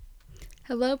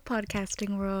Hello,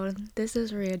 podcasting world. This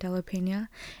is Ria Della Pena,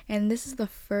 and this is the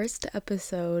first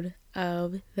episode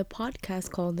of the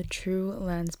podcast called the True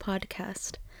Lens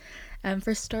Podcast.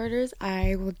 For starters,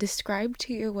 I will describe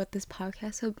to you what this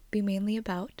podcast will be mainly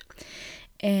about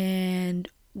and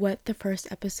what the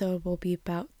first episode will be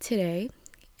about today.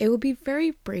 It will be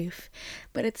very brief,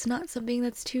 but it's not something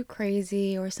that's too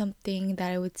crazy or something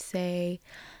that I would say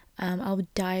I'll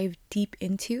dive deep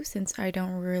into since I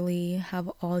don't really have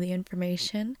all the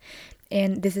information.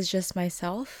 And this is just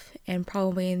myself, and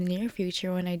probably in the near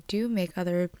future, when I do make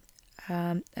other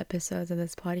episodes of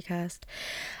this podcast,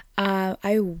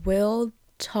 I will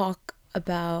talk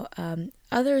about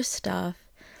other stuff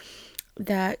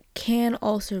that can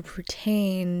also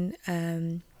pertain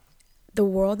the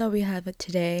world that we have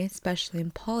today, especially in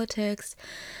politics,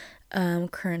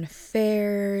 current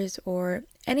affairs, or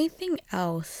anything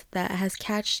else that has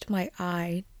catched my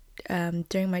eye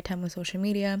during my time with social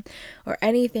media, or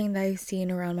anything that I've seen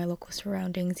around my local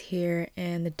surroundings here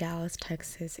in the Dallas,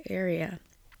 Texas area.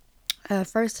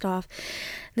 First off,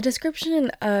 the description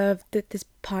of this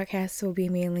podcast will be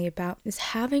mainly about is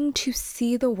having to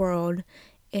see the world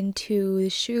into the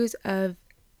shoes of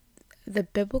the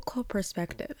biblical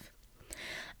perspective.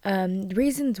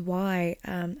 Reasons why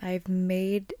I've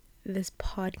made this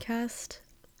podcast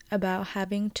about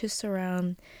having to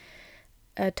surround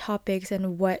topics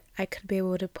and what I could be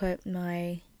able to put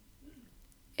my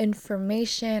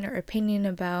information or opinion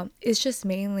about is just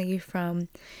mainly from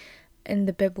in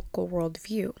the biblical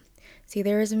worldview. See,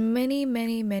 there's many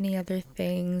other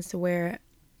things where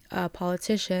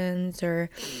politicians or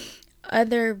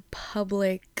other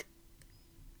public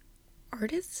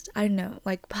artists, I don't know,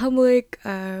 like public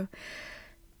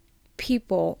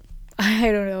people,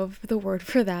 I don't know the word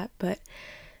for that, but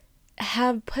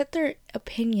have put their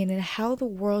opinion in how the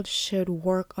world should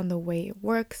work on the way it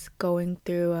works, going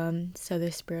through so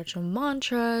their spiritual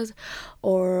mantras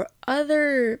or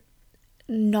other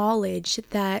knowledge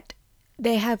that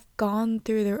they have gone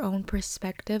through their own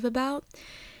perspective about.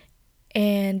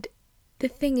 And the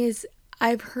thing is,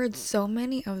 I've heard so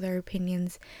many of their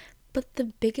opinions, but the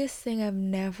biggest thing I've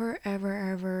never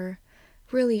ever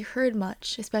really heard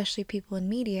much, especially people in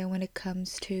media, when it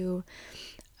comes to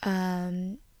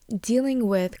dealing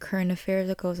with current affairs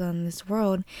that goes on in this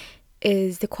world,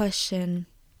 is the question,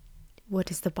 what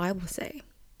does the Bible say?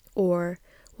 Or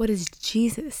what does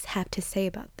Jesus have to say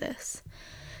about this?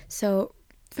 So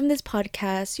from this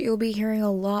podcast, you'll be hearing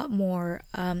a lot more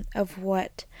of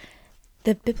what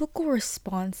the biblical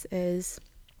response is,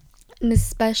 and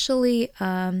especially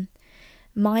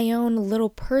my own little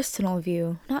personal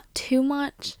view. Not too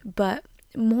much, but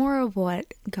more of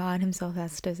what God Himself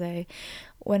has to say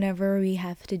whenever we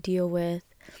have to deal with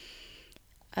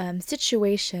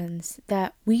situations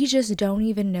that we just don't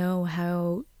even know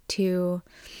how to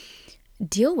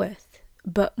deal with,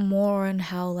 but more on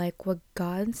how, like, what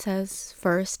God says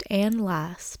first and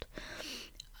last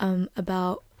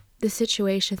about the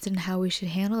situations and how we should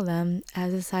handle them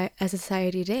as a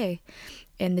society today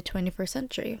in the 21st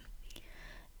century.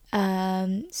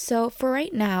 So for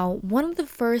right now, one of the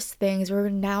first things we're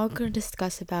now going to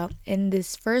discuss about in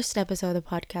this first episode of the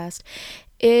podcast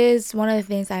is one of the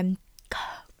things I'm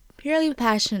purely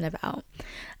passionate about,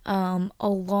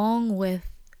 along with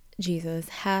Jesus,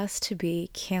 has to be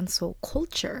cancel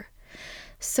culture.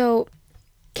 So,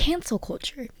 cancel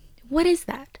culture, what is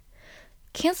that?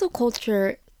 Cancel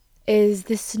culture is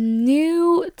this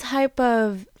new type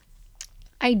of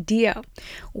idea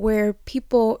where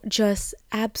people just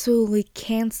absolutely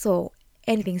cancel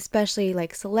anything, especially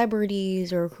like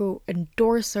celebrities or who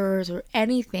endorsers or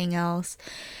anything else.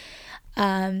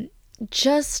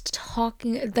 Just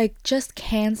talking, like, just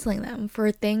canceling them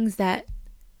for things that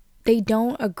they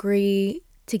don't agree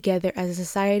together as a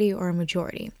society or a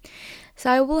majority. So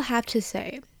I will have to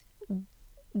say,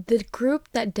 the group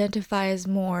that identifies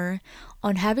more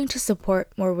on having to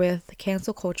support more with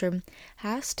cancel culture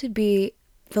has to be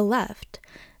the left.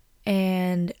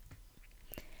 And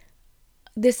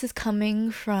this is coming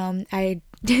from, I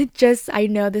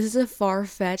know this is a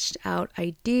far-fetched out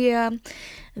idea,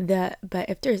 but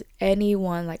if there's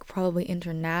anyone, like probably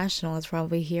international, is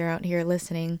probably here out here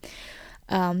listening,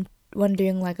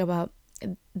 wondering like about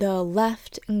the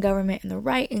left in government and the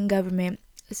right in government.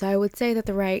 So I would say that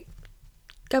the right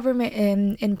government,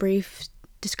 in brief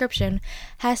description,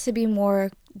 has to be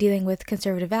more dealing with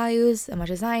conservative values, as much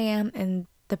as I am, and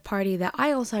the party that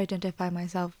I also identify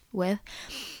myself with,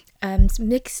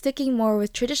 sticking more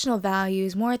with traditional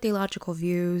values, more theological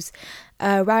views,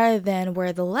 rather than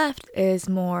where the left is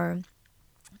more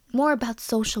about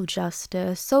social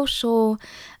justice, social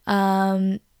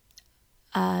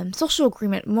social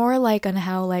agreement, more like on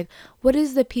how, like, what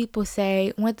does the people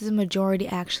say, what does the majority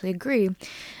actually agree.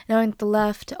 Knowing the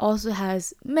left also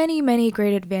has many, many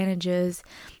great advantages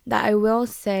that I will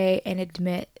say and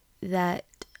admit that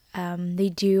they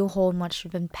do hold much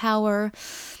of in power,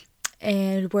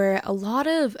 and where a lot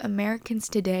of Americans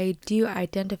today do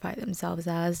identify themselves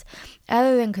as,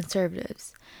 other than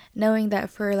conservatives. Knowing that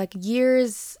for like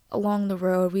years along the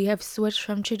road, we have switched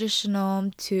from traditional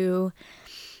to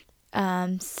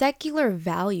secular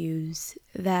values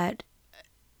that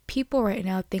people right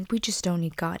now think we just don't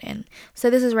need God in. So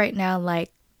this is right now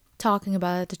like talking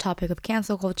about the topic of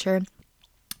cancel culture,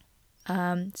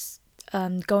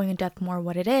 going in depth more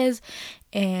what it is,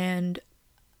 and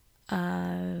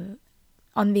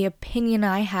on the opinion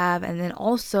I have, and then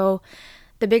also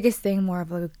the biggest thing more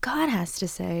of like what God has to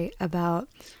say about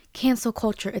cancel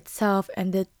culture itself,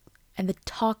 and the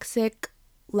toxic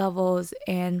levels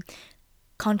and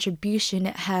contribution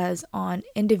it has on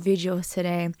individuals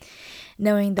today,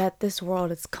 knowing that this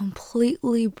world is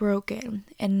completely broken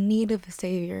and in need of a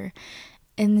savior.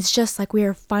 And it's just like we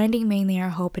are finding mainly our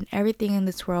hope in everything in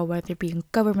this world, whether it be in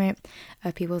government,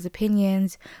 people's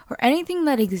opinions, or anything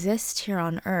that exists here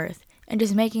on earth, and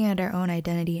just making it our own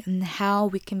identity and how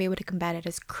we can be able to combat it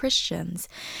as Christians,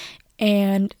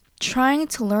 and trying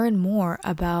to learn more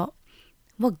about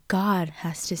what God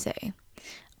has to say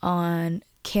on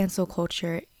cancel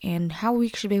culture and how we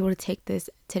should be able to take this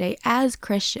today as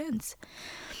Christians,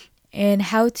 and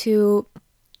how to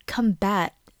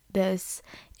combat this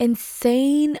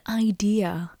insane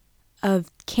idea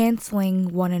of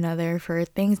canceling one another for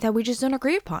things that we just don't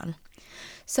agree upon.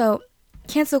 So,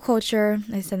 cancel culture,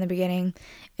 as I said in the beginning,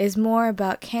 is more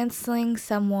about canceling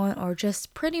someone or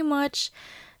just pretty much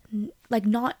like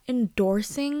not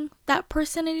endorsing that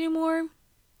person anymore,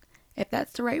 if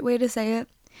that's the right way to say it,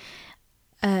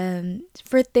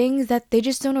 for things that they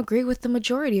just don't agree with the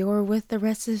majority or with the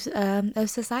rest of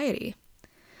society.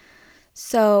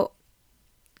 So,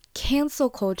 cancel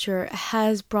culture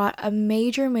has brought a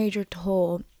major, major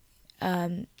toll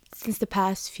since the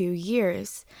past few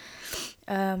years,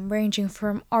 ranging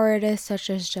from artists such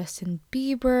as Justin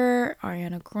Bieber,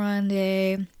 Ariana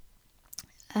Grande,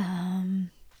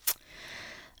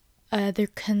 other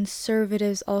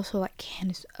conservatives also like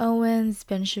Candace Owens,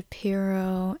 Ben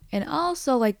Shapiro, and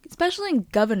also like especially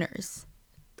governors,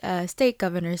 state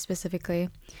governors specifically,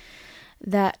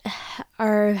 that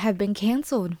have been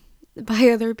canceled by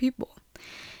other people.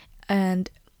 And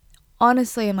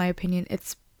honestly, in my opinion,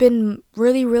 it's been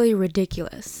really, really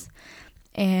ridiculous.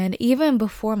 And even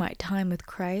before my time with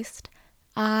Christ,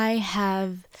 I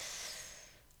have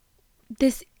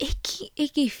this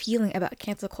icky feeling about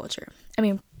cancel culture. I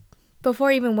mean,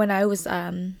 before even when I was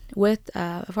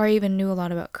before I even knew a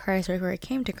lot about Christ or before I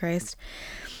came to Christ,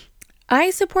 I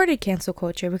supported cancel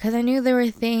culture because I knew there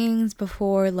were things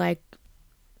before, like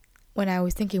when I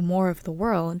was thinking more of the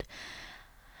world,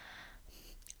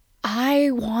 I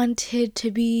wanted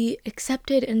to be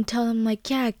accepted and tell them like,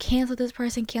 yeah, cancel this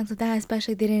person, cancel that,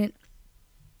 especially if they didn't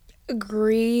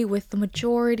agree with the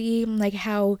majority, like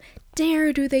how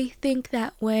dare do they think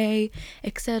that way,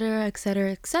 etc.,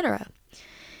 etc., etc.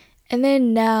 And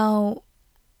then now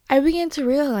I began to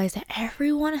realize that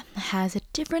everyone has a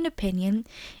different opinion,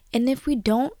 and if we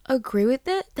don't agree with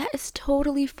it, that is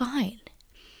totally fine.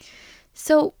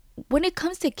 So when it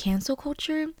comes to cancel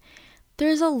culture,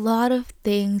 there's a lot of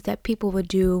things that people would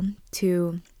do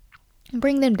to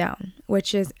bring them down,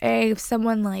 which is if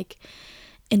someone like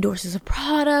endorses a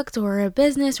product or a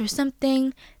business or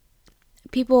something,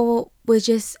 people would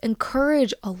just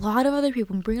encourage a lot of other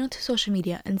people and bring it onto social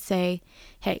media and say,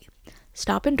 hey,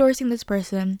 stop endorsing this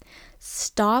person,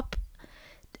 stop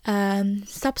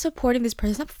supporting this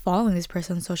person, stop following this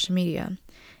person on social media.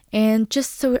 And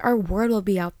just so our word will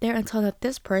be out there until that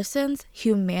this person's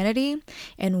humanity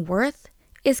and worth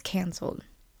is canceled.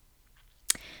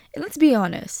 And let's be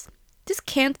honest, does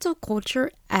cancel culture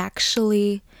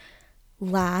actually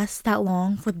last that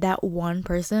long for that one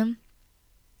person?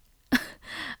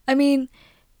 I mean,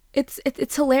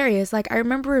 it's hilarious. Like, I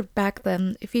remember back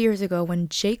then, a few years ago, when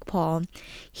Jake Paul,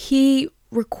 he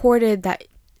recorded that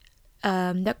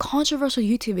controversial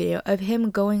YouTube video of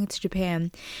him going to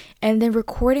Japan and then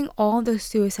recording all those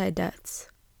suicide deaths.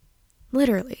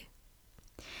 Literally.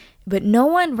 But no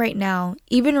one right now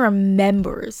even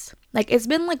remembers. Like, it's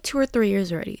been like 2 or 3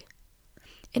 years already.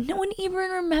 And no one even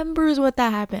remembers what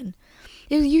that happened.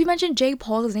 If you mention Jake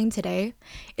Paul's name today,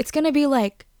 it's gonna be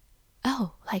like,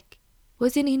 oh, like,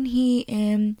 wasn't he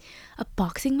in a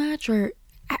boxing match? Or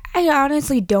I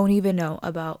honestly don't even know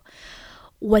about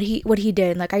what he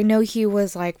did. Like, I know he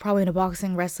was like probably in a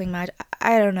boxing wrestling match.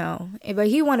 I don't know, but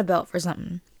he won a belt for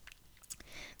something.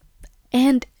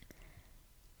 And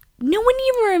no one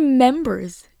even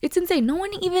remembers. It's insane. No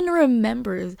one even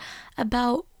remembers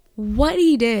about what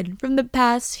he did from the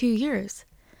past few years.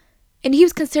 And he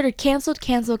was considered canceled.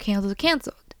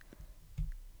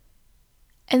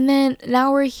 And then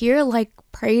now we're here like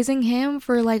praising him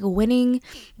for like winning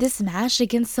this match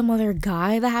against some other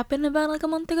guy that happened about like a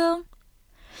month ago.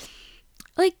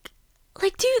 Like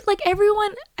dude, like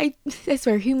everyone, I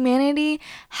swear, humanity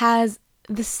has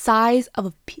the size of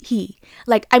a pea.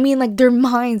 Like, I mean, like their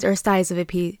minds are the size of a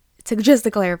pea.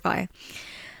 To clarify,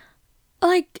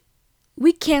 like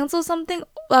we cancel something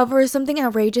over something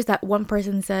outrageous that one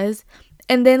person says,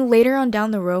 and then later on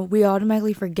down the road we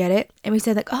automatically forget it and we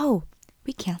say like, oh,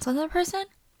 we canceled that person.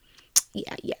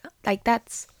 Yeah, like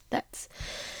that's not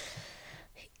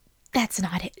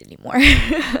it anymore.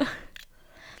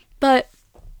 But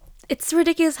it's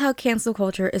ridiculous how cancel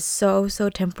culture is so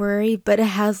temporary, but it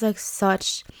has like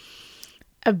such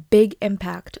a big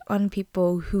impact on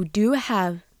people who do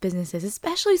have businesses,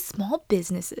 especially small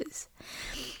businesses.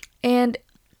 And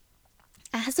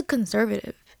as a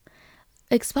conservative,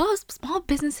 like small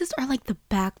businesses are like the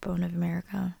backbone of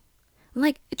America.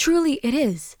 Like, truly it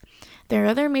is. There are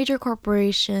other major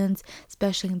corporations,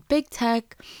 especially in big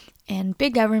tech and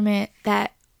big government,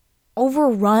 that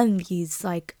overrun these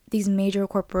major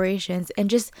corporations and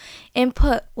just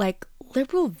input like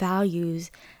liberal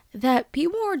values that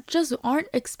people aren't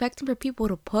expecting for people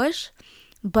to push.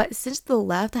 But since the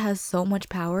left has so much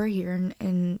power here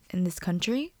in this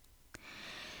country,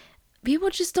 people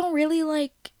just don't really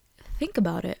like think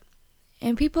about it.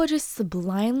 And people just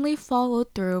blindly follow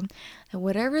through. And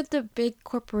whatever the big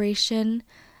corporation,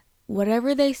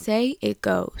 whatever they say, it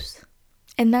goes.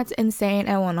 And that's insane.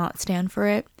 I will not stand for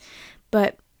it.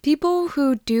 But people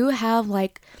who do have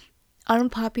like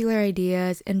unpopular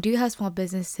ideas and do have small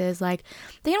businesses, like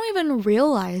they don't even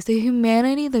realize the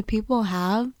humanity that people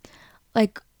have.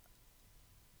 Like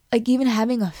even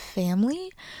having a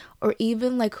family, or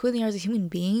even like who they are as a human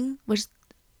being, which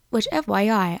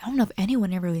FYI, I don't know if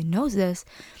anyone ever really knows this.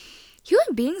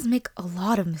 Human beings make a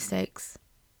lot of mistakes.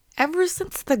 Ever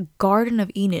since the Garden of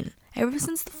Eden, ever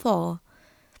since the fall,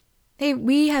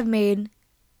 we have made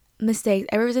mistakes.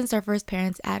 Ever since our first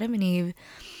parents, Adam and Eve,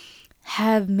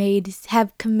 have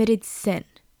committed sin.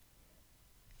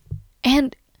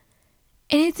 And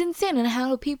it's insane and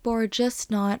how people are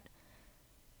just not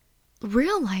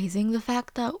realizing the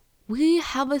fact that we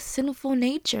have a sinful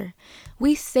nature.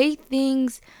 We say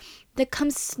things that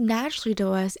comes naturally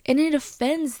to us and it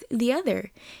offends the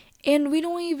other. And we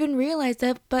don't even realize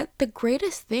that. But the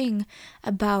greatest thing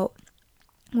about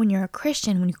when you're a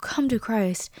Christian, when you come to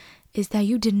Christ, is that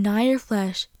you deny your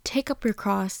flesh, take up your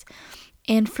cross,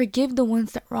 and forgive the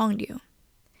ones that wronged you.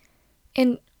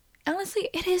 And honestly,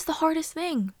 it is the hardest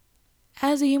thing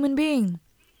as a human being.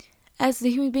 As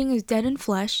the human being is dead in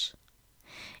flesh,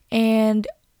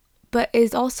 but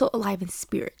is also alive in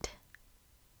spirit.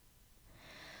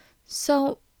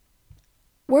 So,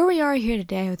 where we are here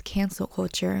today with cancel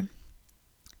culture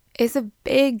is a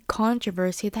big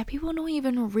controversy that people don't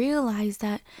even realize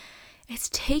that it's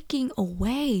taking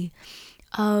away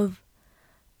of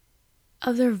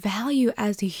their value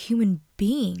as a human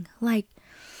being. Like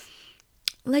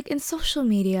in social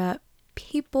media,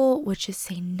 people would just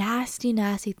say nasty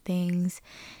things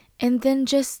and then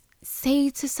just say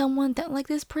to someone that like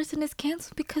this person is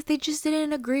canceled because they just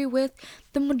didn't agree with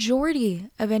the majority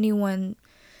of anyone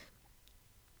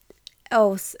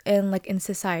else in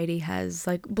society has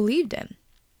like believed in.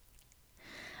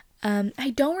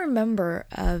 I don't remember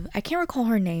I can't recall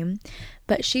her name,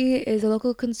 but she is a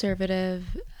local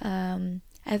conservative.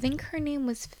 I think her name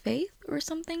was Faith or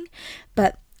something,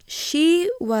 but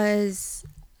she was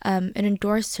an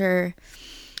endorser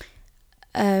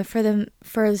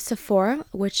for Sephora,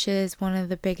 which is one of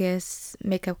the biggest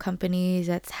makeup companies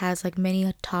that has like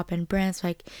many top end brands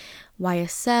like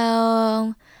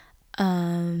YSL,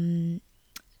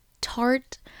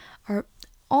 Tarte, or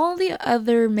all the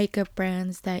other makeup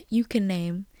brands that you can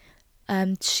name.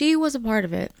 She was a part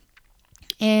of it,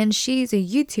 and she's a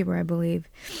YouTuber, I believe.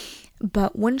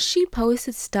 But when she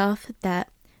posted stuff that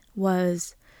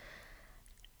was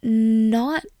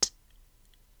not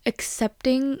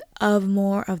accepting of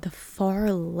more of the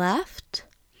far left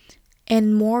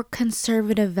and more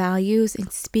conservative values,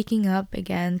 and speaking up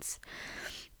against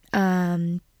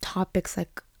topics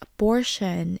like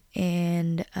abortion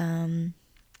and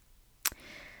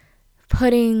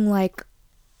putting like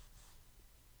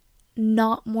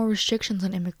not more restrictions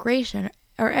on immigration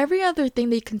or every other thing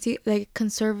they can see like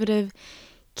conservative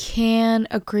can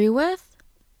agree with,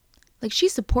 like,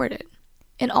 she's supported.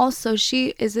 And also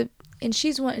she's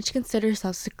she considers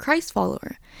herself a Christ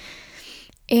follower.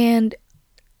 And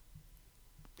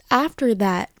after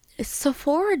that,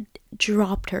 Sephora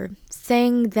dropped her,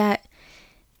 saying that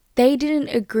they didn't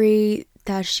agree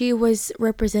that she was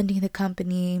representing the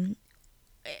company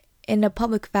in a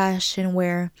public fashion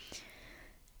where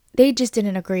they just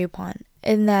didn't agree upon,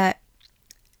 and that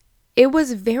it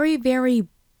was very, very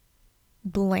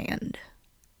bland,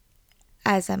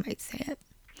 as I might say it.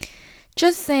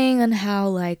 Just saying on how,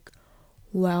 like,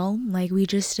 well, like, we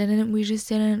just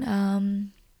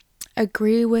didn't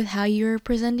agree with how you're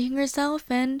presenting yourself,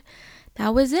 and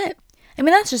that was it. I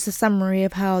mean, that's just a summary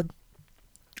of how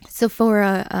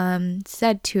Sephora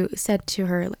said to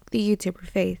her, like, the YouTuber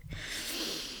Faith.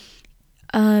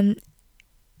 And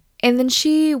then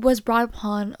she was brought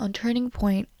upon on Turning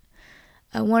Point,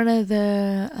 one of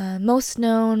the most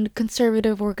known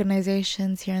conservative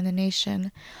organizations here in the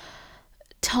nation,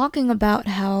 talking about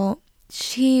how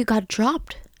she got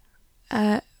dropped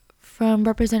from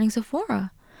representing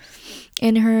Sephora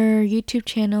in her YouTube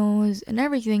channels and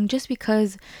everything, just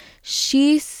because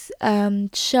she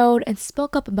showed and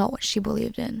spoke up about what she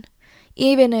believed in,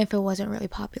 even if it wasn't really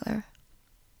popular.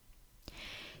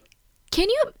 Can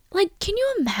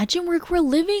you imagine we're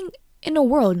living in a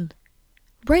world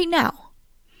right now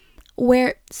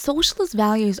where socialist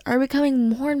values are becoming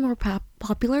more and more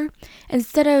popular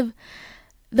instead of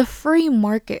the free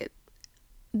market,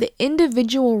 the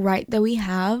individual right that we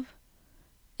have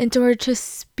in order to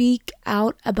speak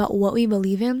out about what we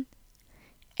believe in,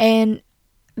 and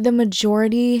the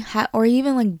majority or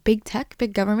even like big tech,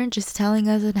 big government just telling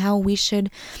us and how we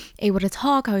should able to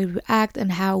talk, how we act,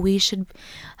 and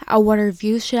what our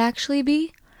views should actually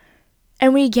be.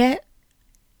 And we get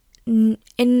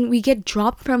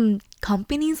dropped from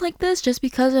companies like this just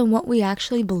because of what we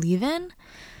actually believe in.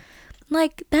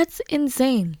 Like, that's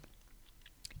insane.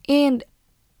 And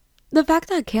the fact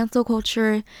that cancel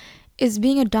culture is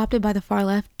being adopted by the far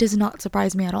left does not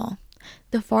surprise me at all.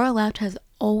 The far left has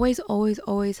always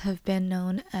have been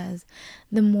known as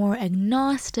the more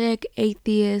agnostic,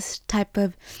 atheist type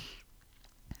of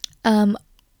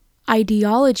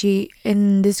ideology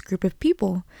in this group of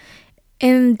people.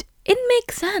 And it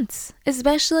makes sense,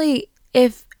 especially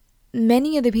if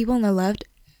many of the people on the left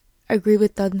agree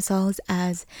with themselves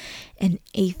as an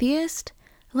atheist.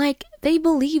 Like, they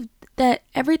believe that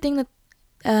everything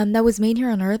that was made here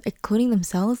on earth, including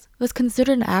themselves, was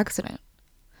considered an accident.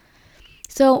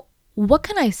 So what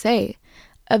can I say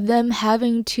of them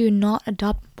having to not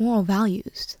adopt moral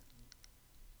values?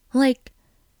 Like,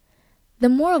 the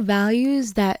moral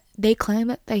values that they claim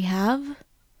that they have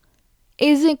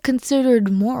isn't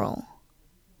considered moral.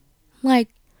 Like,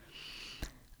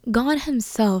 God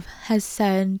himself has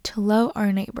said to love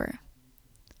our neighbor.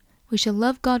 We should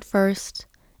love God first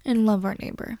and love our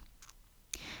neighbor.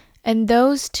 And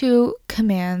those two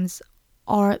commands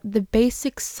are the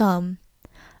basic sum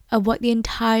of what the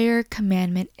entire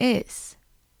commandment is.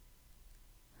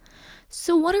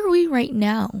 So what are we right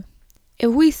now?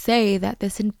 If we say that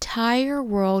this entire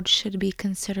world should be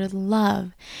considered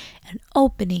love and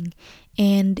opening,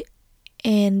 and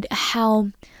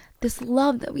how this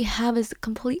love that we have is a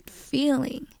complete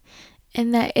feeling,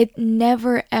 and that it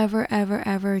never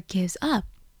ever gives up.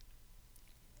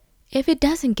 If it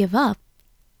doesn't give up,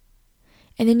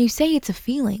 and then you say it's a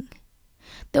feeling,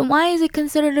 then why is it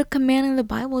considered a command in the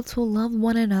Bible to love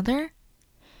one another,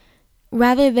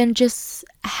 rather than just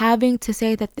having to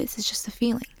say that this is just a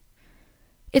feeling?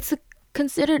 It's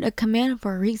considered a command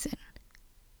for a reason.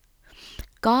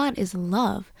 God is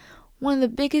love. One of the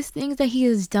biggest things that he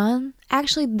has done,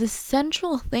 actually the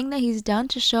central thing that he's done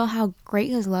to show how great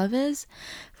his love is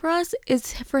for us,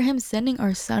 is for him sending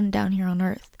our son down here on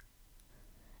earth.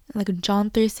 Like John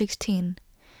 3:16.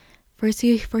 For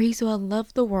he so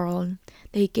loved the world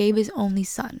that he gave his only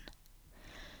son.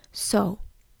 So,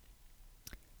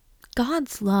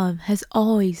 God's love has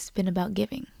always been about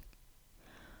giving.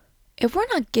 If we're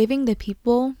not giving the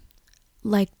people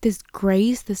like this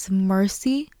grace, this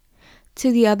mercy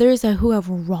to the others who have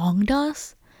wronged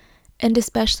us, and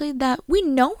especially that we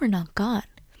know we're not God,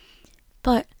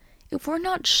 but if we're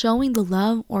not showing the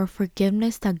love or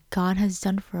forgiveness that God has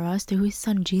done for us through his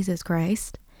son Jesus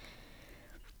Christ,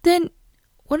 then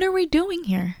what are we doing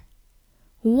here?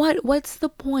 What's the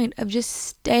point of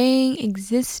just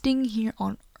existing here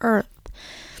on earth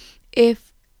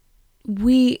if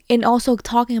we, and also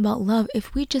talking about love,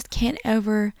 if we just can't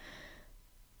ever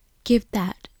give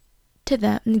that to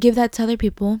them and give that to other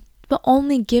people, but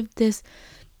only give this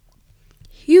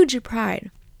huge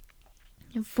pride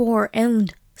for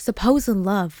and supposed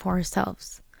love for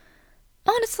ourselves?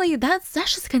 honestly, that's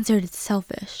just considered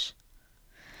selfish.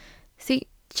 See,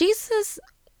 Jesus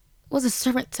was a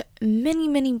servant to many,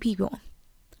 many people.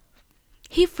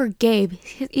 He forgave.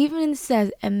 It even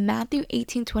says in Matthew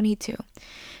 18:22,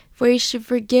 for you should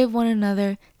forgive one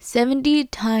another 70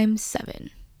 times 7.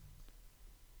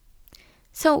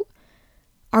 So,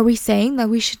 are we saying that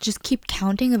we should just keep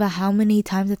counting about how many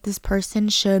times that this person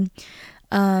should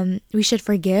we should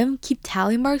forgive? Keep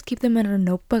tally marks, keep them in a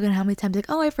notebook, and how many times, like,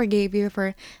 oh, I forgave you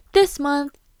for this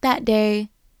month, that day,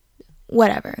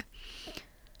 whatever.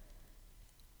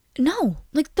 No,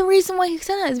 like, the reason why he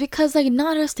said that is because, like,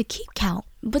 not us to keep count,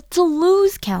 but to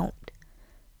lose count.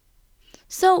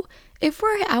 So, if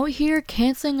we're out here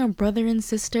canceling our brother and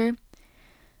sister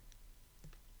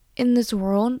in this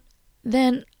world,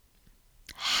 then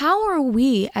how are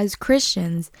we as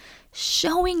Christians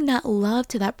showing that love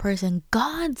to that person,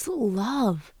 God's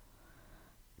love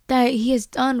that he has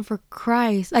done for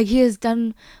Christ, like he has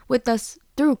done with us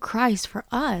through Christ for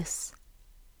us?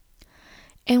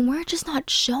 And we're just not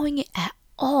showing it at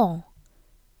all.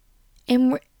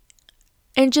 And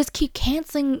just keep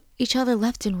canceling each other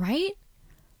left and right?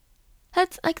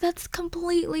 That's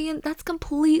completely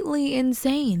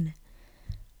insane.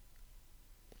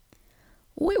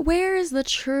 Where is the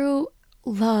true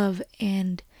love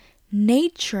and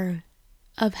nature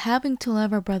of having to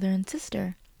love our brother and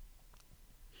sister?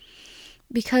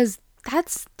 Because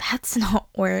that's not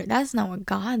what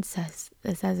God says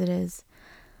it is.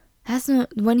 That's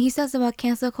not, when he says about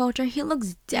cancel culture, he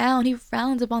looks down, he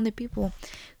frowns upon the people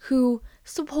who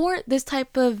support this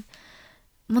type of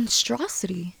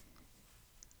monstrosity.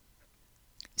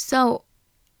 So,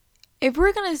 if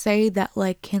we're gonna say that,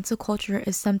 like, cancel culture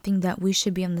is something that we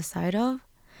should be on the side of,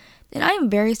 then I am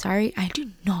very sorry. I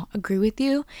do not agree with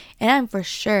you. And I'm for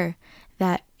sure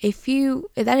that if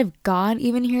God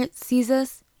even here sees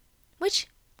us, which,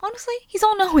 honestly, he's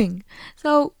all knowing.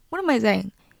 So, what am I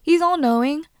saying? He's all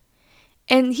knowing.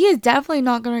 And he is definitely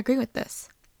not going to agree with this.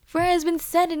 For it has been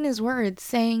said in his words,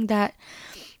 saying that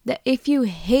if you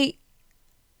hate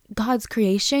God's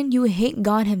creation, you hate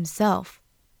God himself.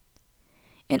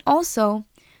 And also,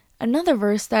 another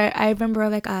verse that I remember,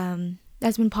 like,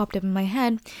 that's been popped up in my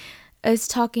head, is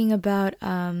talking about,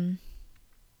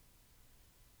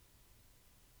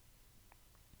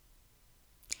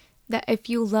 that if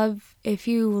you love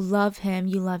him,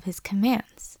 you love his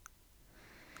commands.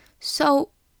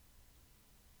 So,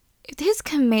 if his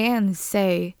commands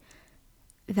say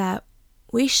that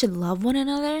we should love one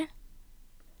another,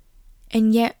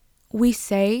 and yet we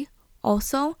say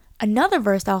also, another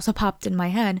verse that also popped in my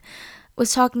head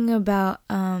was talking about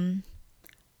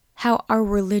how our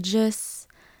religion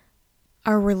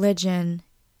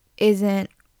isn't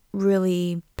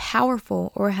really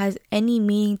powerful or has any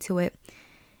meaning to it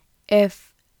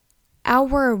if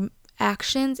our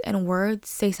actions and words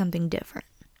say something different.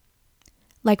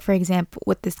 Like, for example,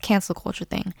 with this cancel culture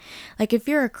thing. Like, if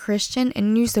you're a Christian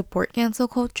and you support cancel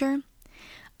culture,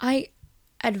 I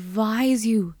advise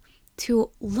you to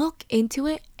look into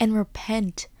it and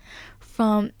repent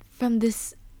from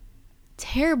this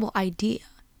terrible idea.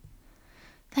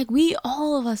 Like,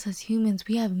 all of us as humans,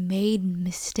 we have made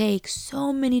mistakes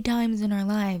so many times in our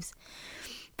lives.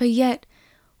 But yet,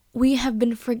 we have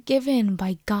been forgiven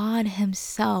by God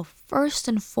himself, first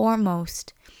and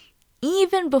foremost.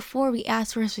 Even before we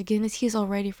ask for his forgiveness, he's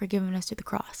already forgiven us through the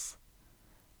cross.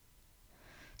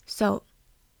 So,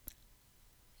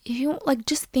 if you, like,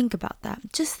 just think about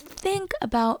that. Just think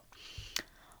about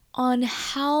on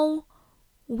how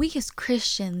we as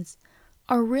Christians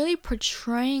are really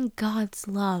portraying God's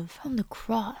love from the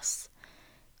cross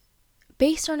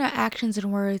based on our actions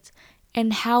and words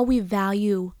and how we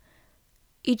value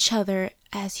each other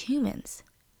as humans.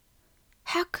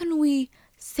 How can we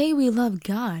say we love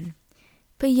God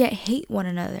but yet hate one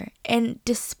another and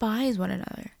despise one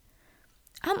another?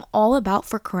 I'm all about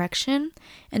for correction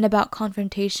and about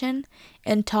confrontation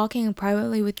and talking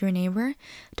privately with your neighbor,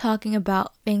 talking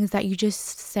about things that you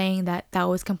just saying that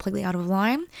was completely out of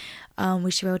line. We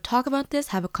should be able to talk about this,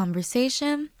 have a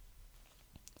conversation.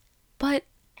 But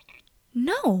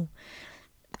no,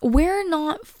 we're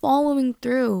not following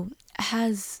through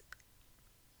as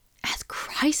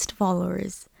Christ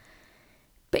followers.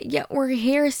 But yet we're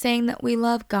here saying that we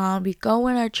love God. We go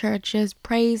in our churches,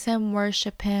 praise him,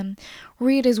 worship him,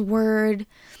 read his word.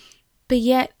 But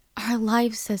yet our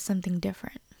life says something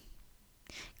different.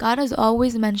 God has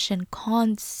always mentioned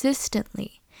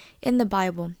consistently in the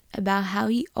Bible about how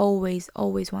he always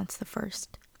wants the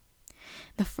first.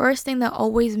 The first thing that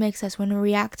always makes us, when we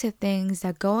react to things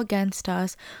that go against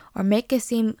us or make us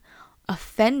seem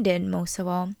offended, most of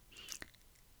all,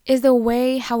 is the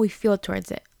way how we feel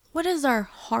towards it. what does our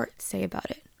heart say about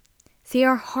it? See,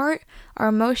 our heart, our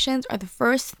emotions are the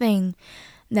first thing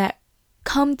that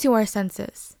come to our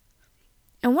senses.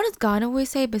 And what does God always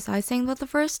say besides saying about the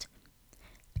first?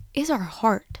 Is our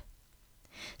heart.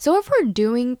 So if we're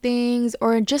doing things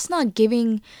or just not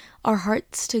giving our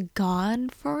hearts to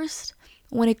God first,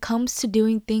 when it comes to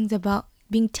doing things about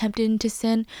being tempted into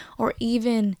sin or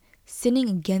even sinning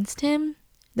against Him,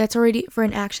 that's already for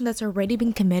an action that's already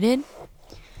been committed,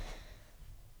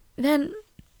 then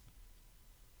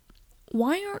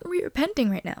why aren't we repenting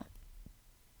right now?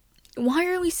 Why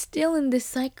are we still in this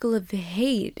cycle of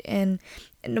hate and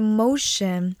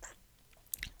emotion?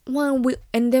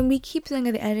 And then we keep saying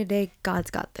at the end of the day,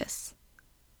 God's got this.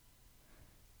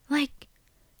 Like,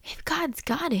 if God's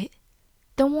got it,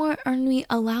 then why aren't we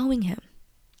allowing Him?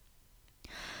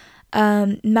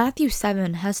 Matthew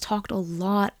 7 has talked a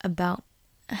lot about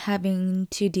having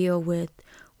to deal with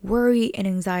worry and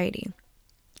anxiety.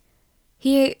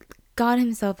 God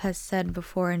Himself has said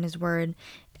before in His Word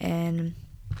in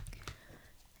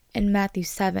Matthew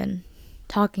 7,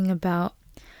 talking about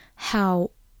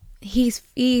how He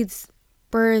feeds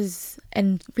birds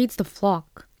and feeds the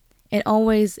flock, and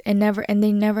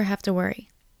they never have to worry.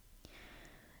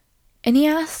 And He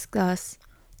asks us,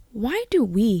 why do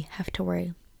we have to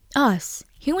worry? Us,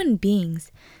 human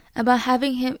beings, about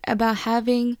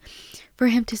having for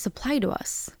Him to supply to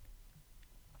us.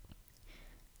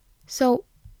 So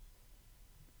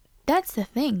that's the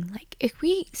thing. Like, if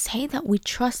we say that we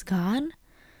trust God,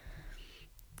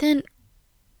 then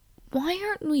why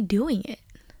aren't we doing it?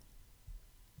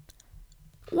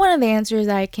 One of the answers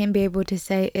I can be able to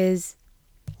say is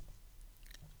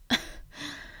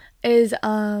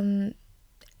our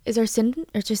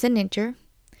sin nature.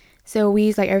 So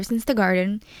like ever since the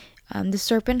garden, the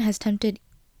serpent has tempted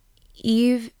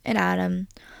Eve and Adam,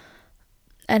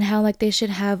 and how like they should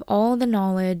have all the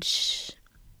knowledge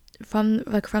from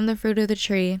the fruit of the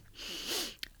tree,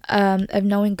 of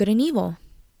knowing good and evil.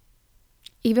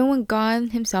 Even when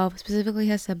God Himself specifically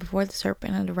has said before the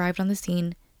serpent had arrived on the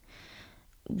scene,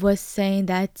 was saying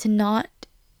that to not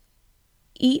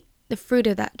eat the fruit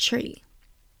of that tree.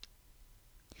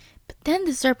 But then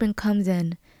the serpent comes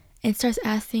in and starts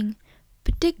asking,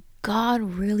 but did God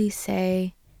really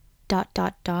say ...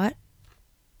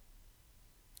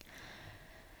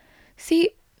 See,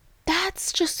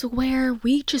 that's just where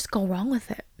we just go wrong with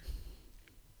it.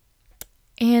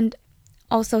 And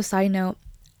also, side note,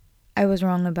 I was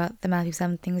wrong about the Matthew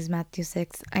 7 things, Matthew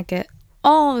 6. I get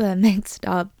all of them mixed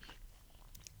up.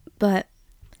 But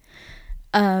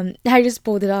I just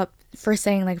pulled it up for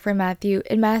saying, like, for Matthew,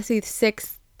 in Matthew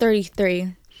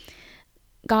 6:33,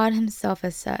 God Himself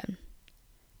has said,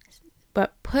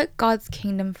 but put God's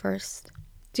kingdom first.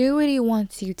 Do what He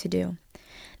wants you to do.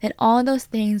 Then all those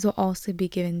things will also be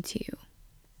given to you.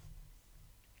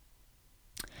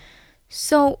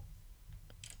 So,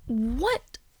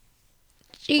 what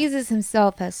Jesus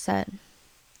Himself has said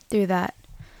through that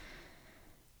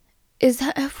is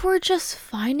that if we're just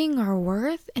finding our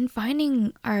worth and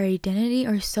finding our identity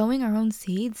or sowing our own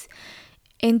seeds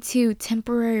into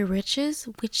temporary riches,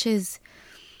 which is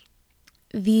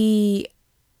the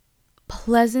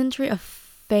pleasantry of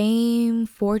fame,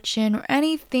 fortune, or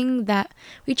anything that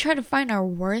we try to find our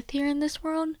worth here in this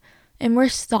world, and we're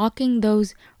stocking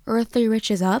those earthly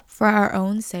riches up for our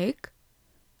own sake,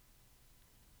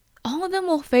 all of them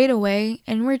will fade away,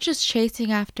 and we're just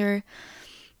chasing after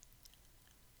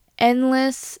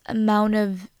endless amount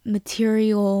of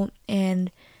material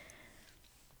and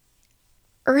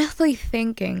earthly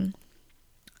thinking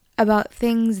about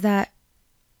things that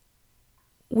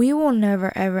we will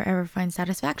never ever find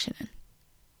satisfaction in.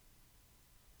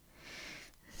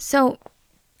 So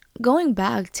going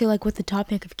back to like with the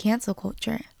topic of cancel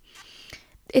culture,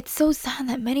 it's so sad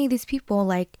that many of these people,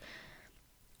 like,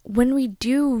 when we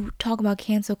do talk about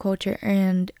cancel culture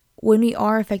and when we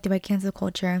are affected by cancel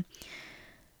culture,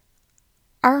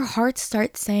 our hearts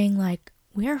start saying, like,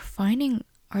 we are finding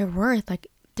our worth. Like,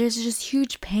 there's just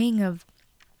huge pang of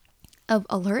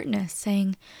alertness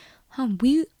saying,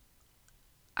 we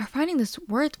are finding this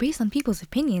worth based on people's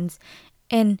opinions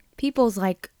and people's,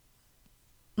 like,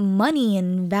 money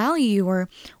and value or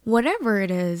whatever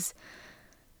it is.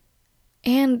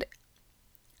 And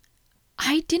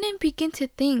I didn't begin to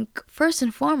think first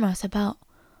and foremost about,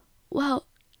 well,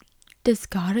 does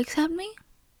God accept me?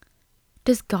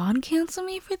 Does God cancel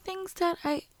me for things that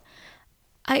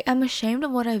I'm ashamed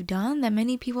of what I've done, that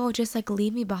many people just like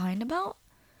leave me behind about?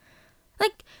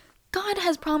 Like, God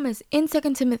has promised in 2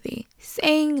 Timothy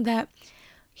saying that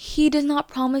He does not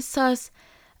promise us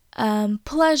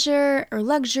pleasure or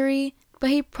luxury, but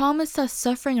He promised us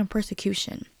suffering and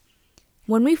persecution.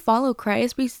 when we follow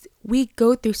Christ, we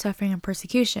go through suffering and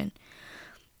persecution.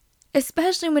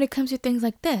 Especially when it comes to things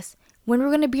like this. When we're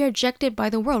going to be rejected by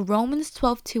the world. Romans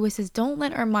 12:2, it says, don't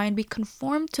let our mind be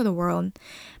conformed to the world,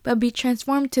 but be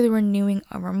transformed to the renewing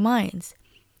of our minds.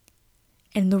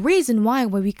 And the reason why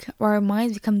our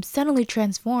minds become suddenly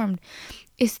transformed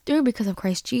is because of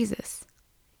Christ Jesus.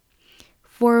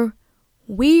 For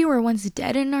we were once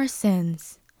dead in our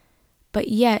sins, but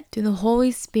yet through the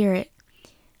Holy Spirit,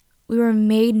 we were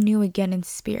made new again in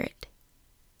spirit.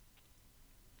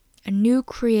 A new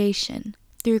creation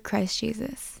through Christ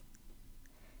Jesus.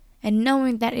 And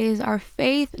knowing that it is our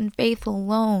faith and faith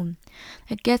alone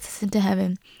that gets us into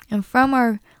heaven. And from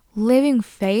our living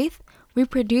faith, we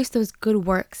produce those good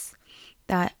works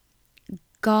that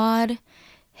God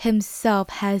Himself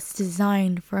has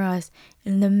designed for us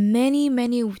in the many,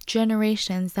 many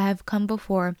generations that have come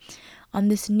before on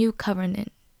this new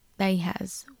covenant that He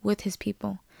has with His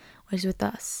people, which is with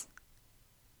us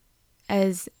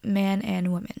as man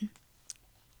and woman.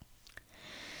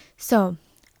 So,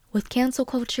 with cancel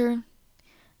culture,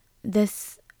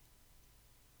 this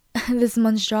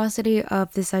monstrosity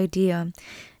of this idea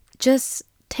just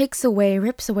rips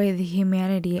away the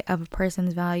humanity of a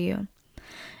person's value.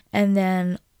 And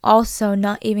then also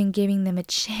not even giving them a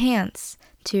chance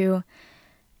to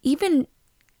even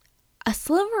a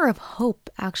sliver of hope,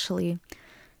 actually,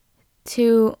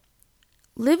 to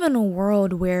live in a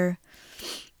world where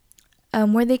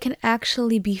they can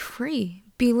actually be free,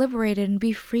 be liberated, and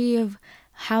be free of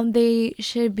how they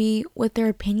should be with their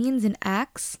opinions and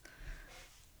acts.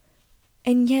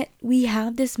 And yet we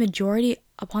have this majority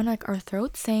upon our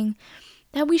throats saying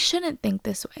that we shouldn't think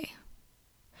this way.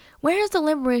 Where is the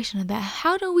liberation of that?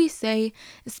 How do we say,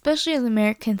 especially as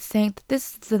Americans, saying that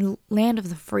this is the land of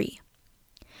the free?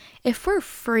 If we're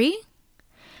free,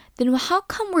 then how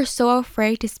come we're so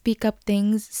afraid to speak up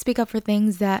for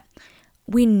things that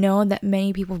we know that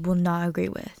many people will not agree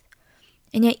with?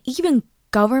 And yet even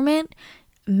government,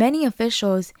 many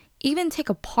officials even take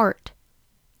a part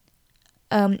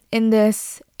in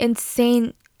this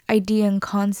insane idea and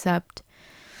concept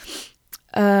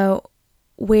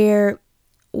where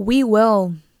we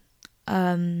will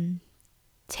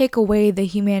strip away the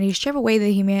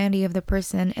humanity of the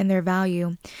person and their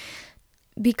value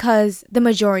because the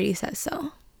majority says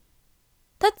so.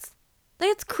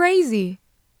 That's crazy.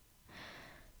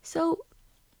 So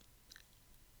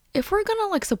if we're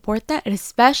gonna support that, and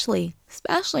especially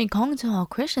calling to all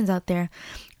Christians out there,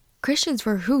 Christians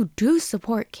who do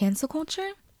support cancel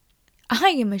culture,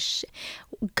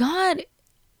 God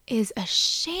is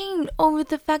ashamed over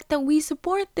the fact that we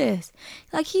support this.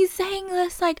 He's saying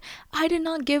this, I did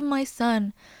not give my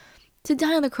son to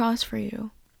die on the cross for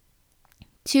you,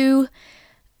 to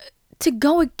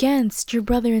go against your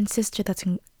brother and sister that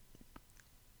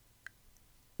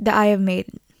I have made.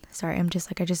 Sorry, I'm just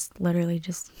I just literally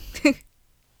just a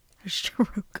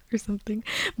stroke or something.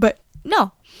 But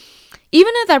no,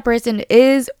 even if that person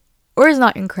is or is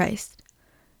not in Christ,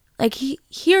 he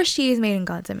or she is made in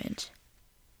God's image.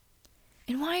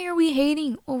 And why are we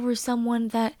hating over someone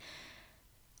that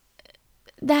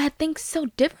thinks so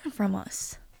different from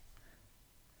us?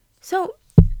 So,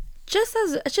 just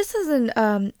as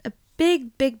a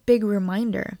big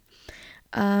reminder,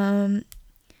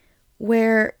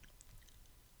 where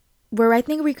I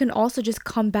think we can also just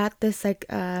combat this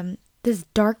this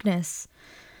darkness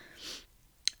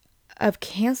of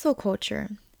cancel culture,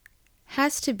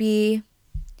 has to be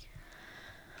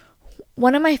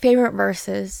one of my favorite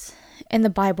verses in the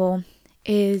Bible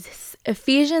is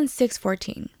Ephesians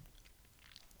 6:14.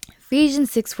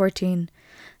 Ephesians 6:14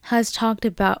 has talked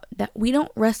about that we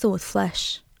don't wrestle with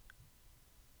flesh.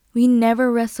 We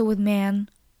never wrestle with man,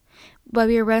 but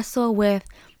we wrestle with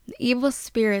the evil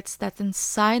spirits that's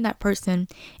inside that person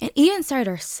and even inside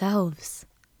ourselves.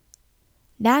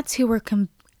 That's who we're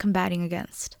combating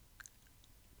against.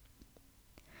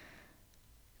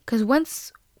 Because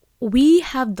once we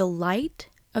have the light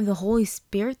of the Holy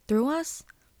Spirit through us,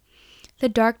 the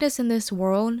darkness in this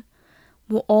world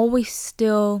will always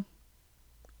still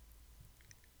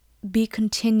be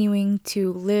continuing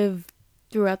to live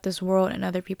throughout this world and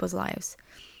other people's lives.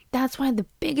 That's why the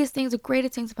biggest things, the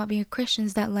greatest things about being a Christian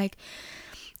is that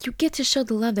you get to show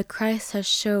the love that Christ has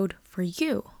showed for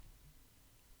you.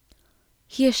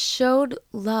 He has showed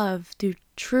love through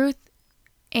truth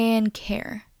and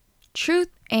care. Truth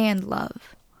and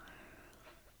love.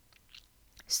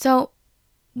 So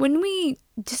when we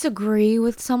disagree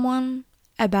with someone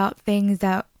about things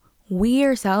that we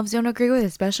ourselves don't agree with,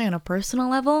 especially on a personal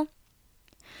level,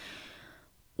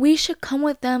 we should come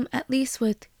with them at least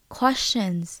with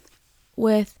questions,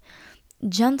 with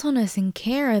gentleness and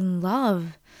care and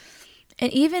love.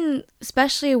 And even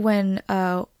especially when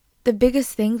the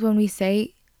biggest things when we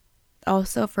say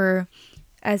also for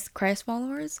as Christ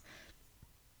followers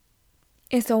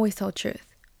is always tell truth.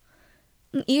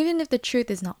 Even if the truth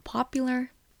is not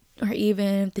popular, or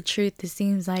even if the truth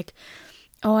seems like,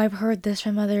 oh, I've heard this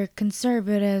from other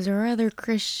conservatives or other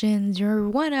Christians or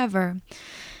whatever,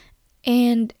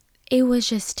 and it was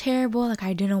just terrible, like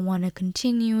I didn't want to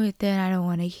continue with it, I don't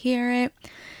want to hear it,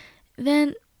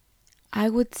 then I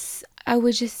would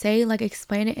just say, like,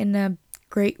 explain it in a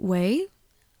great way,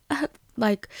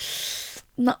 like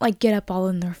not like get up all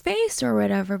in their face or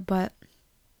whatever, but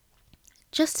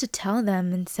just to tell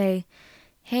them and say,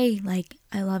 hey, like,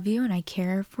 I love you and I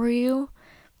care for you,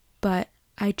 but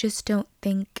I just don't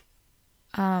think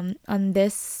on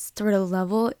this sort of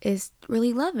level is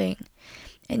really loving.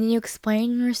 And you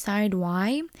explain your side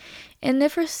why. And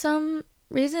if for some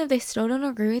reason, if they still don't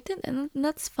agree with it, then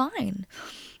that's fine.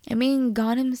 I mean,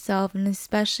 God himself, and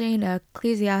especially in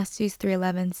Ecclesiastes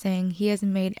 3:11, saying he has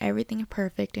made everything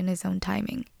perfect in his own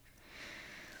timing.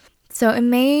 So it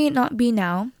may not be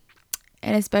now,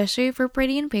 and especially if we're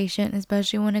pretty impatient,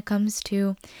 especially when it comes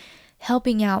to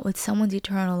helping out with someone's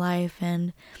eternal life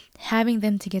and having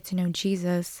them to get to know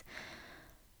Jesus,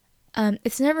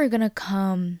 it's never going to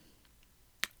come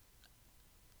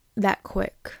that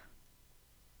quick.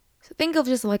 So think of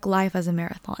just like life as a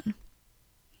marathon.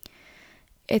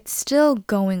 It's still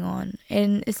going on,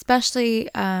 and especially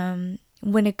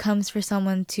when it comes for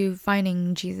someone to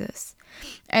finding Jesus.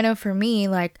 I know for me,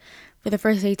 like, for the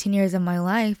first 18 years of my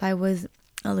life, I was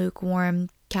a lukewarm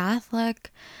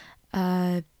Catholic.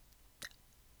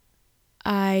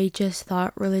 I just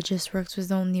thought religious works was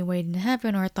the only way to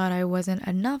heaven, or I thought I wasn't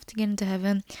enough to get into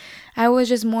heaven. I was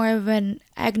just more of an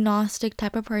agnostic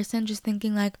type of person, just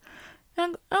thinking like,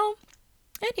 oh,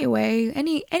 anyway,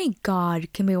 any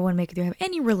God can be able to make it through heaven,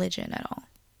 any religion at all.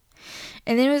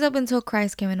 And then it was up until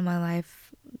Christ came into my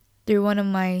life through one of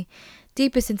my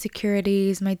deepest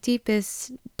insecurities, my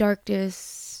deepest,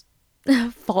 darkest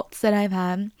faults that I've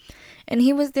had. And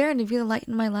he was there to be the light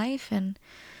in my life and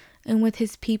with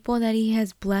his people that he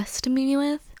has blessed me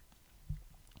with.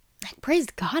 Like, praise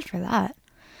God for that.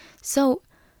 So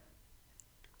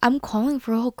I'm calling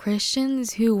for all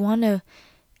Christians who want to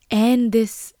end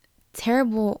this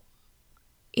terrible,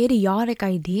 idiotic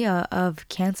idea of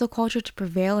cancel culture to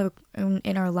prevail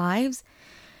in our lives.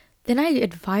 Then I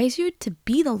advise you to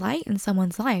be the light in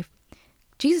someone's life.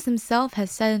 Jesus himself has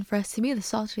said for us to be the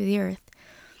salt of the earth,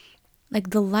 like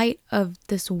the light of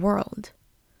this world.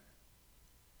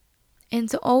 And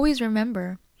to always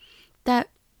remember that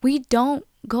we don't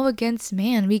go against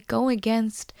man. We go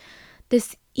against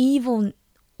this evil,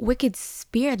 wicked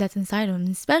spirit that's inside of him,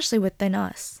 especially within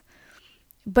us.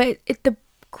 But the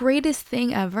greatest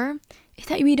thing ever is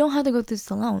that we don't have to go through this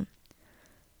alone.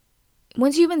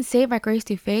 Once you've been saved by grace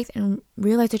through faith and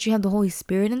realize that you have the Holy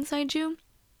Spirit inside you,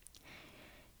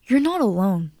 you're not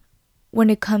alone when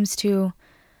it comes to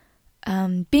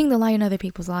being the light in other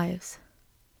people's lives.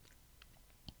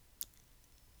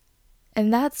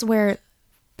 And that's where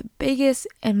the biggest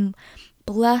and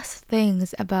blessed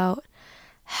things about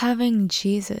having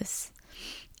Jesus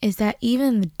is that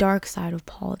even the dark side of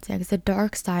politics, the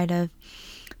dark side of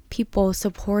people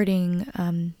supporting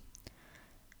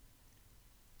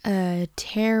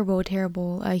terrible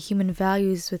human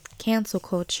values with cancel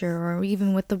culture, or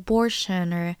even with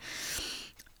abortion,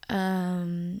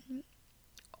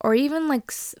 or even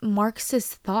like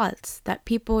Marxist thoughts, that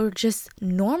people are just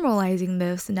normalizing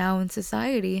this now in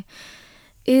society,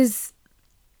 is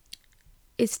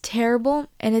terrible,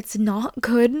 and it's not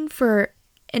good for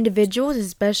individuals,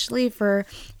 especially for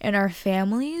in our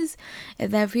families.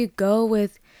 And that if we go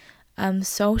with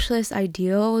socialist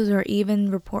ideals, or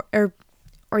even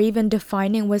or even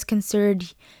defining what's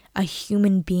considered a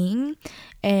human being,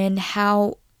 and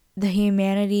how the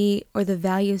humanity or the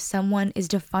value of someone is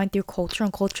defined through culture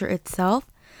and culture itself.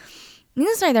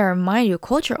 Needless to remind you,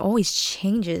 culture always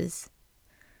changes.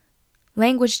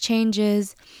 Language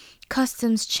changes,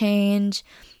 customs change,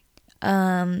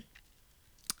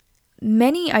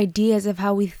 many ideas of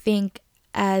how we think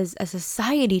as a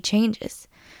society changes.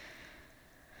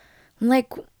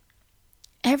 Like,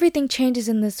 everything changes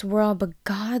in this world, but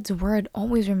God's word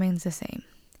always remains the same.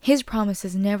 His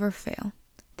promises never fail.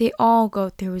 They all go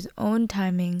through his own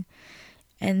timing,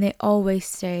 and they always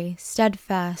stay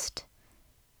steadfast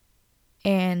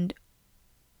and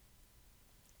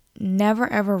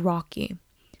never ever rocky.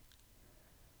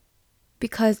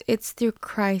 Because it's through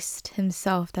Christ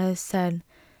himself that has said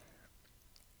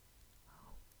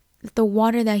the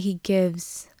water that he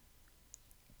gives,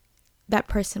 that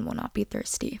person will not be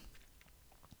thirsty.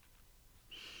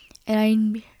 And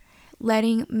I'm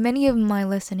letting many of my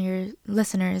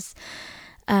listeners,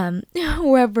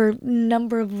 whoever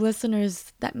number of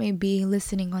listeners that may be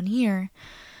listening on here,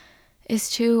 is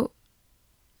to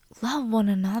love one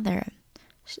another.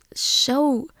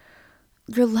 Show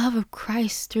your love of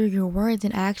Christ through your words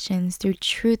and actions, through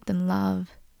truth and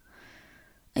love.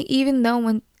 Like, even though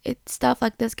when stuff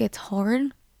like this gets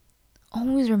hard,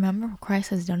 always remember what Christ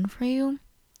has done for you.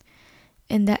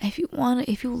 And that if you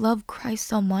love Christ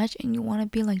so much and you want to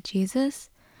be like Jesus,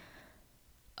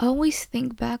 always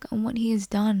think back on what he has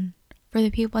done for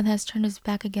the people that has turned his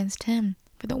back against him,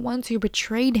 for the ones who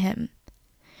betrayed him,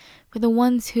 for the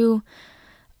ones who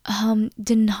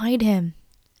denied him.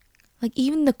 Like,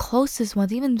 even the closest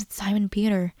ones, even Simon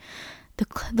Peter,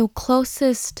 the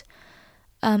closest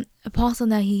apostle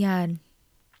that he had,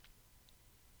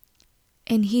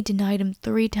 and he denied him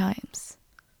 3 times.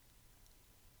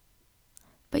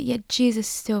 But yet Jesus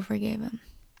still forgave him.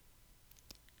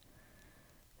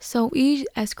 So we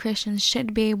as Christians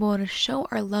should be able to show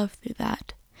our love through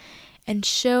that, and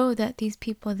show that these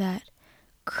people that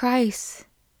Christ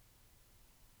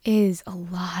is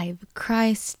alive.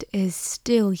 Christ is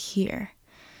still here.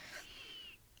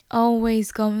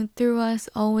 Always going through us,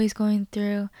 always going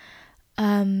through,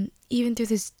 even through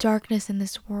this darkness in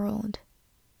this world.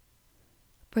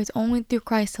 But it's only through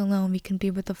Christ alone we can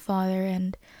be with the Father,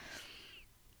 and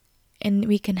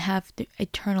we can have the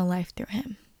eternal life through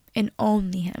him, and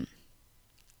only him.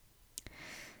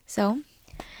 So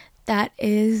that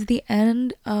is the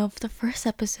end of the first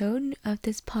episode of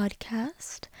this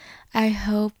podcast. I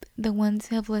hope the ones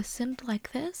who have listened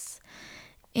like this,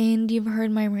 and you've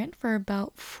heard my rant for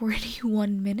about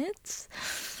 41 minutes,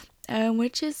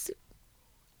 which is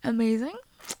amazing.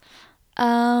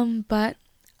 But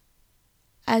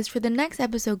as for the next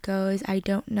episode goes, I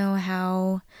don't know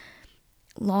how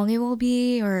long it will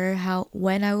be or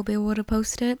when I will be able to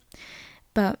post it.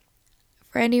 But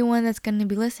for anyone that's going to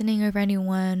be listening, or if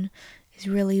anyone is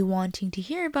really wanting to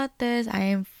hear about this, I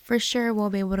am for sure will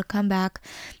be able to come back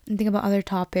and think about other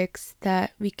topics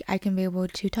that I can be able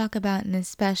to talk about, and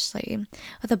especially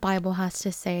what the Bible has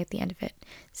to say at the end of it.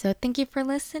 So thank you for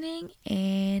listening,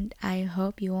 and I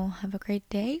hope you all have a great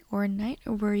day or night,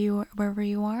 or wherever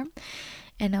you are,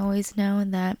 and always know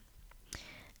that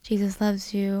Jesus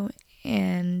loves you,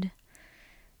 and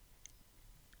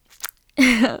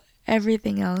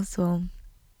everything else will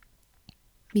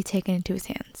be taken into his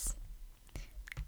hands.